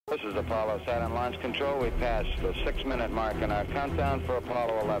this is Apollo. Sat on launch control. We passed the 6-minute mark in our countdown for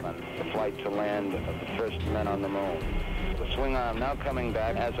Apollo 11, the flight to land of the first men on the moon. The swing arm now coming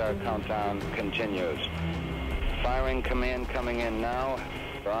back as our countdown continues. Firing command coming in now.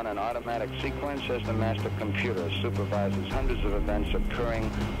 We're on an automatic sequence as the master computer supervises hundreds of events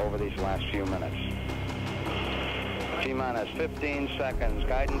occurring over these last few minutes. T-minus 15 seconds.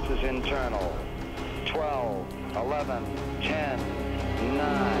 Guidance is internal. 12, 11, 10,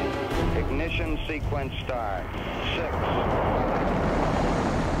 9. Ignition sequence start. 6.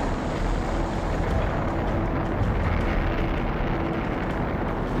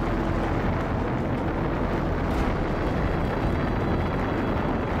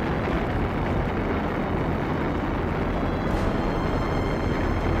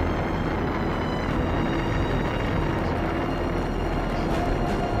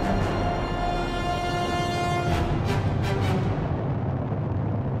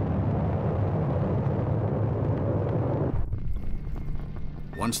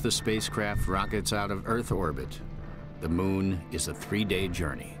 Once the spacecraft rockets out of Earth orbit, the moon is a 3-day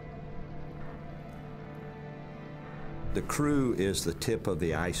journey. The crew is the tip of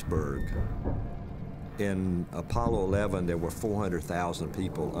the iceberg. In Apollo 11, there were 400,000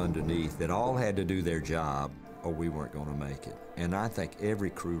 people underneath that all had to do their job or we weren't going to make it. And I think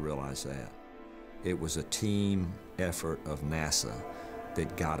every crew realized that. It was a team effort of NASA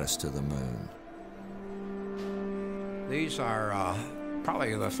that got us to the moon. These are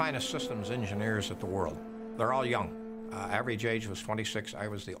probably the finest systems engineers in the world. They're all young. Average age was 26. I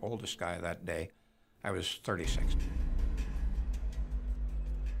was the oldest guy that day. I was 36.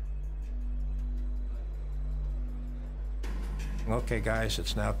 Okay, guys,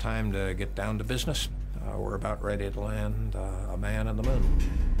 it's now time to get down to business. We're about ready to land a man on the moon.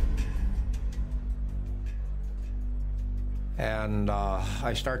 And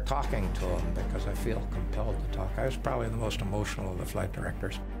I start talking to him because I feel compelled to talk. I was probably the most emotional of the flight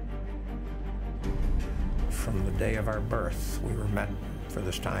directors. From the day of our birth, we were meant for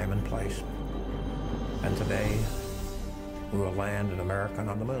this time and place. And today, we will land an American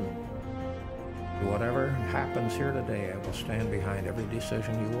on the moon. Whatever happens here today, I will stand behind every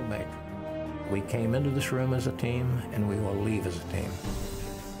decision you will make. We came into this room as a team, and we will leave as a team.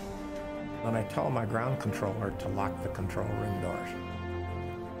 And I tell my ground controller to lock the control room doors.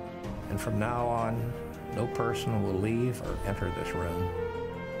 And from now on, no person will leave or enter this room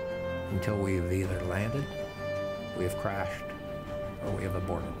until we have either landed, we have crashed, or we have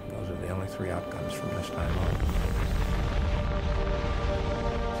aborted. Those are the only 3 outcomes from this time on.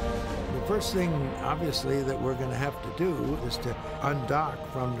 The first thing, obviously, that we're going to have to do is to undock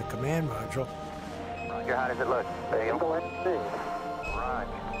from the command module. Roger, how does it look? Go ahead and see.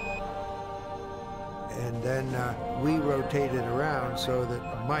 And then we rotated around so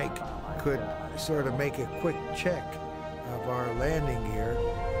that Mike could sort of make a quick check of our landing gear.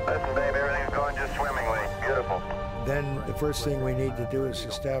 Listen, Dave, everything's going just swimmingly. Beautiful. Then the first thing we need to do is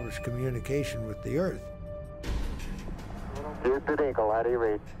establish communication with the Earth. Houston Eagle, how do you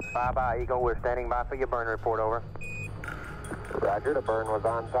read? Bye-bye, Eagle. We're standing by for your burn report, over. Roger, the burn was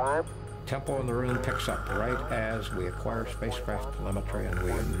on time. Tempo in the room picks up right as we acquire spacecraft telemetry, and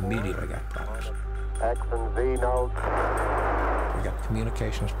we immediately got problems. X and Z notes. We got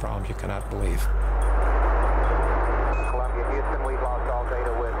communications problems you cannot believe. Columbia, Houston, we've lost all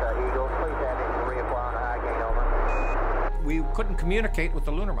data with Eagle. Please have him reapply on the high gain, over. We couldn't communicate with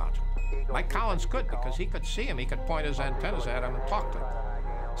the lunar module. Mike Collins could, because he could see him. He could point his antennas at him and talk to him.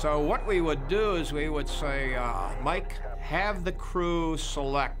 So what we would do is we would say, Mike, have the crew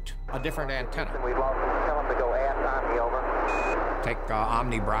select a different antenna. We've lost him. Tell him to go ask Omni, over. Take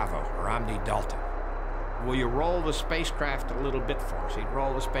Omni Bravo or Omni Delta. Will you roll the spacecraft a little bit for us? He'd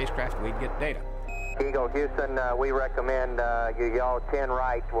roll the spacecraft, we'd get data. Eagle, Houston, we recommend y'all 10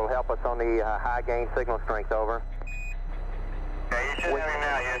 right will help us on the high gain signal strength, over. Yeah, you should have him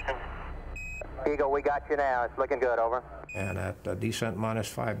now, Houston. Eagle, we got you now. It's looking good, over. And at descent minus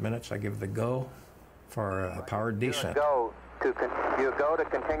 5 minutes, I give the go for a powered descent. You go to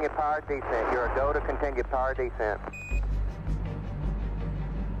continue powered descent. You're a go to continue powered descent.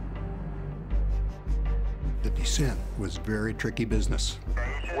 The descent was very tricky business.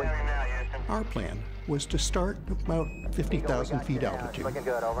 Our plan was to start about 50,000 feet altitude,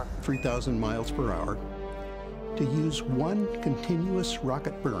 3,000 miles per hour, to use one continuous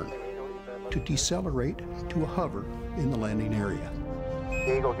rocket burn to decelerate to a hover in the landing area.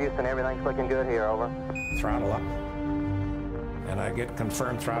 Eagle, Houston, everything's looking good here, over. Throttle up. And I get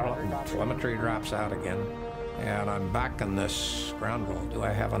confirmed throttle up, and telemetry drops out again. And I'm back in this ground roll. Do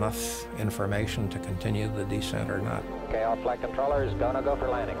I have enough information to continue the descent or not? Okay, all flight controllers, go for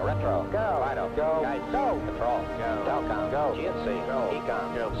landing. Retro, go. Fido, go. Guys, go. Control, go. Telcom, go. GNC, go.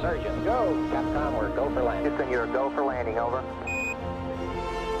 Ecom, go. Surgeon, go. Capcom, we're go for landing. Houston, you're go for landing, over.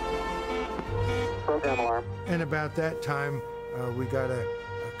 Program alarm. And about that time, we got a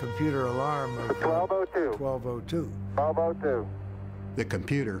computer alarm of 1202. 1202. 1202. The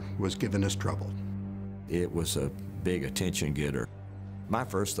computer was giving us trouble. It was a big attention getter. My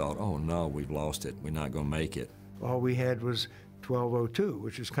first thought, oh no, we've lost it. We're not going to make it. All we had was 1202,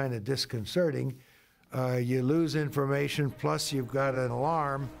 which is kind of disconcerting. You lose information, plus you've got an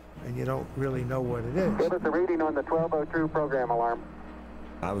alarm, and you don't really know what it is. Give us a reading on the 1202 program alarm.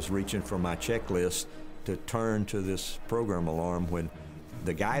 I was reaching for my checklist to turn to this program alarm when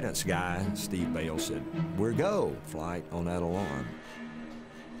the guidance guy, Steve Bale, said, "We're go, flight," on that alarm.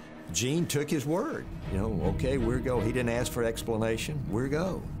 Gene took his word. You know, okay, we're go. He didn't ask for explanation. We're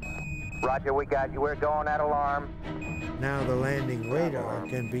go. Roger, we got you. We're go on that alarm. Now the landing radar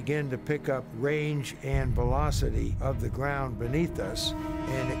can begin to pick up range and velocity of the ground beneath us,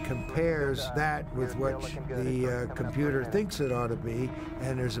 and it compares that with what the computer thinks it ought to be,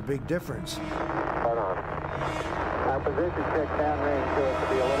 and there's a big difference. Hold on. Our position check downrange shows to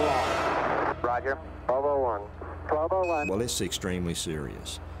be a little off. Roger. 1201. 1201. Well, it's extremely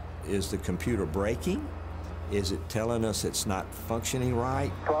serious. Is the computer breaking? Is it telling us it's not functioning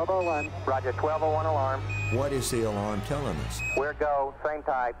right? 1201. Roger, 1201 alarm. What is the alarm telling us? We're go, same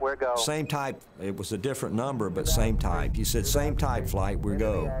type, we're go. Same type. It was a different number, but same type. He said, same type flight, we're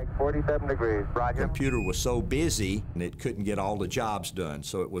go. 47 degrees. The Roger. computer was so busy, and it couldn't get all the jobs done,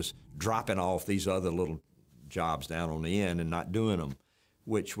 so it was dropping off these other little jobs down on the end and not doing them,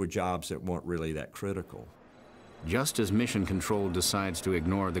 which were jobs that weren't really that critical. Just as Mission Control decides to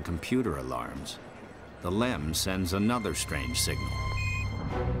ignore the computer alarms, the LEM sends another strange signal.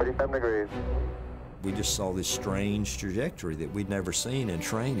 37 degrees. We just saw this strange trajectory that we'd never seen in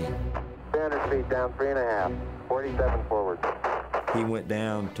training. 300 feet down, 3.5. 47 forward. He went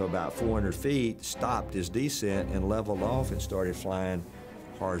down to about 400 feet, stopped his descent, and leveled off and started flying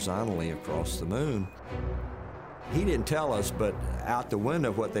horizontally across the moon. He didn't tell us, but out the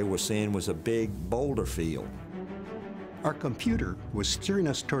window what they were seeing was a big boulder field. Our computer was steering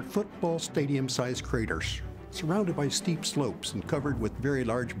us toward football stadium-sized craters, surrounded by steep slopes and covered with very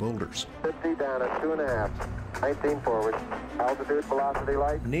large boulders. 50 down at 2.5. 19 forward. Altitude, velocity,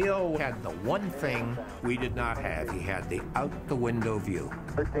 light. Neil had the one thing we did not have. He had the out-the-window view.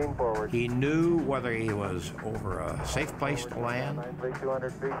 15 forward. He knew whether he was over a safe place to land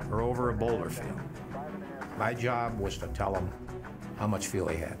 200 feet. or over a boulder field. My job was to tell him how much fuel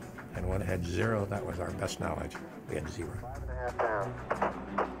he had. And when it had zero, that was our best knowledge. We had 0. 5.5 down.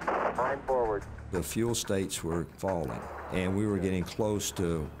 9 forward. The fuel states were falling, and we were getting close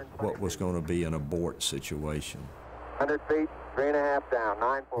to what was going to be an abort situation. 100 feet, 3.5 down.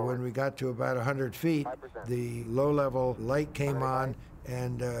 9 forward. When we got to about 100 feet, the low-level light came on,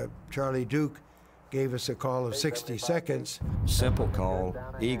 and Charlie Duke gave us a call of 60 seconds. Simple call,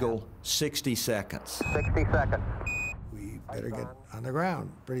 Eagle, 60 seconds. 60 seconds. We better get on the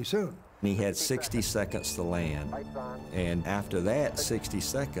ground pretty soon. He had 60 seconds to land, and after that 60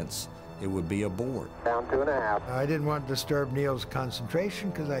 seconds, it would be abort. Down 2.5. I didn't want to disturb Neil's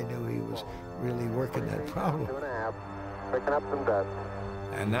concentration because I knew he was really working that problem. 2.5. Picking up some dust.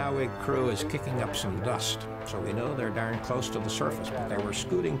 And now the crew is kicking up some dust. So we know they're darn close to the surface, but they were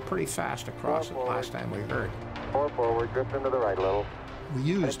scooting pretty fast across it last time we heard. 4 forward, drift into the right a little. We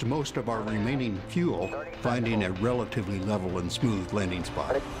used most of our remaining fuel, finding a relatively level and smooth landing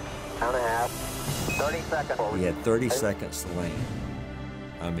spot. Down 1/2. 30 seconds. He had 30 seconds to land.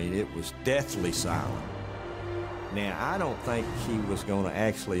 I mean, it was deathly silent. Now, I don't think he was going to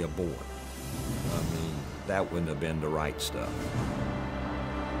actually abort. I mean, that wouldn't have been the right stuff.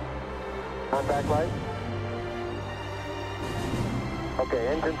 Contact light. Okay,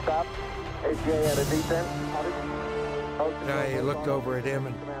 engine stop. ATA at a descent. And I looked over at him,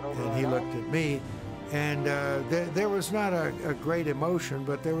 and he looked at me, and there was not a great emotion,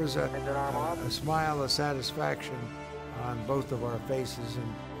 but there was a smile of satisfaction on both of our faces.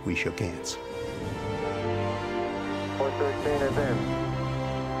 And We shook hands. 413 is in.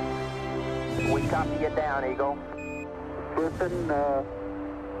 We copy you down, Eagle. Houston,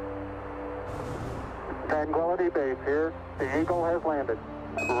 Tranquility Base here. The Eagle has landed.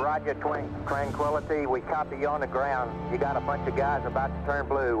 Roger, Tranquility. We copy you on the ground. You got a bunch of guys about to turn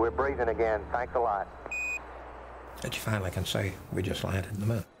blue. We're breathing again. Thanks a lot. That you finally can say we just landed in the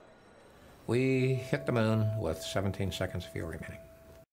moon. We hit the moon with 17 seconds of fuel remaining.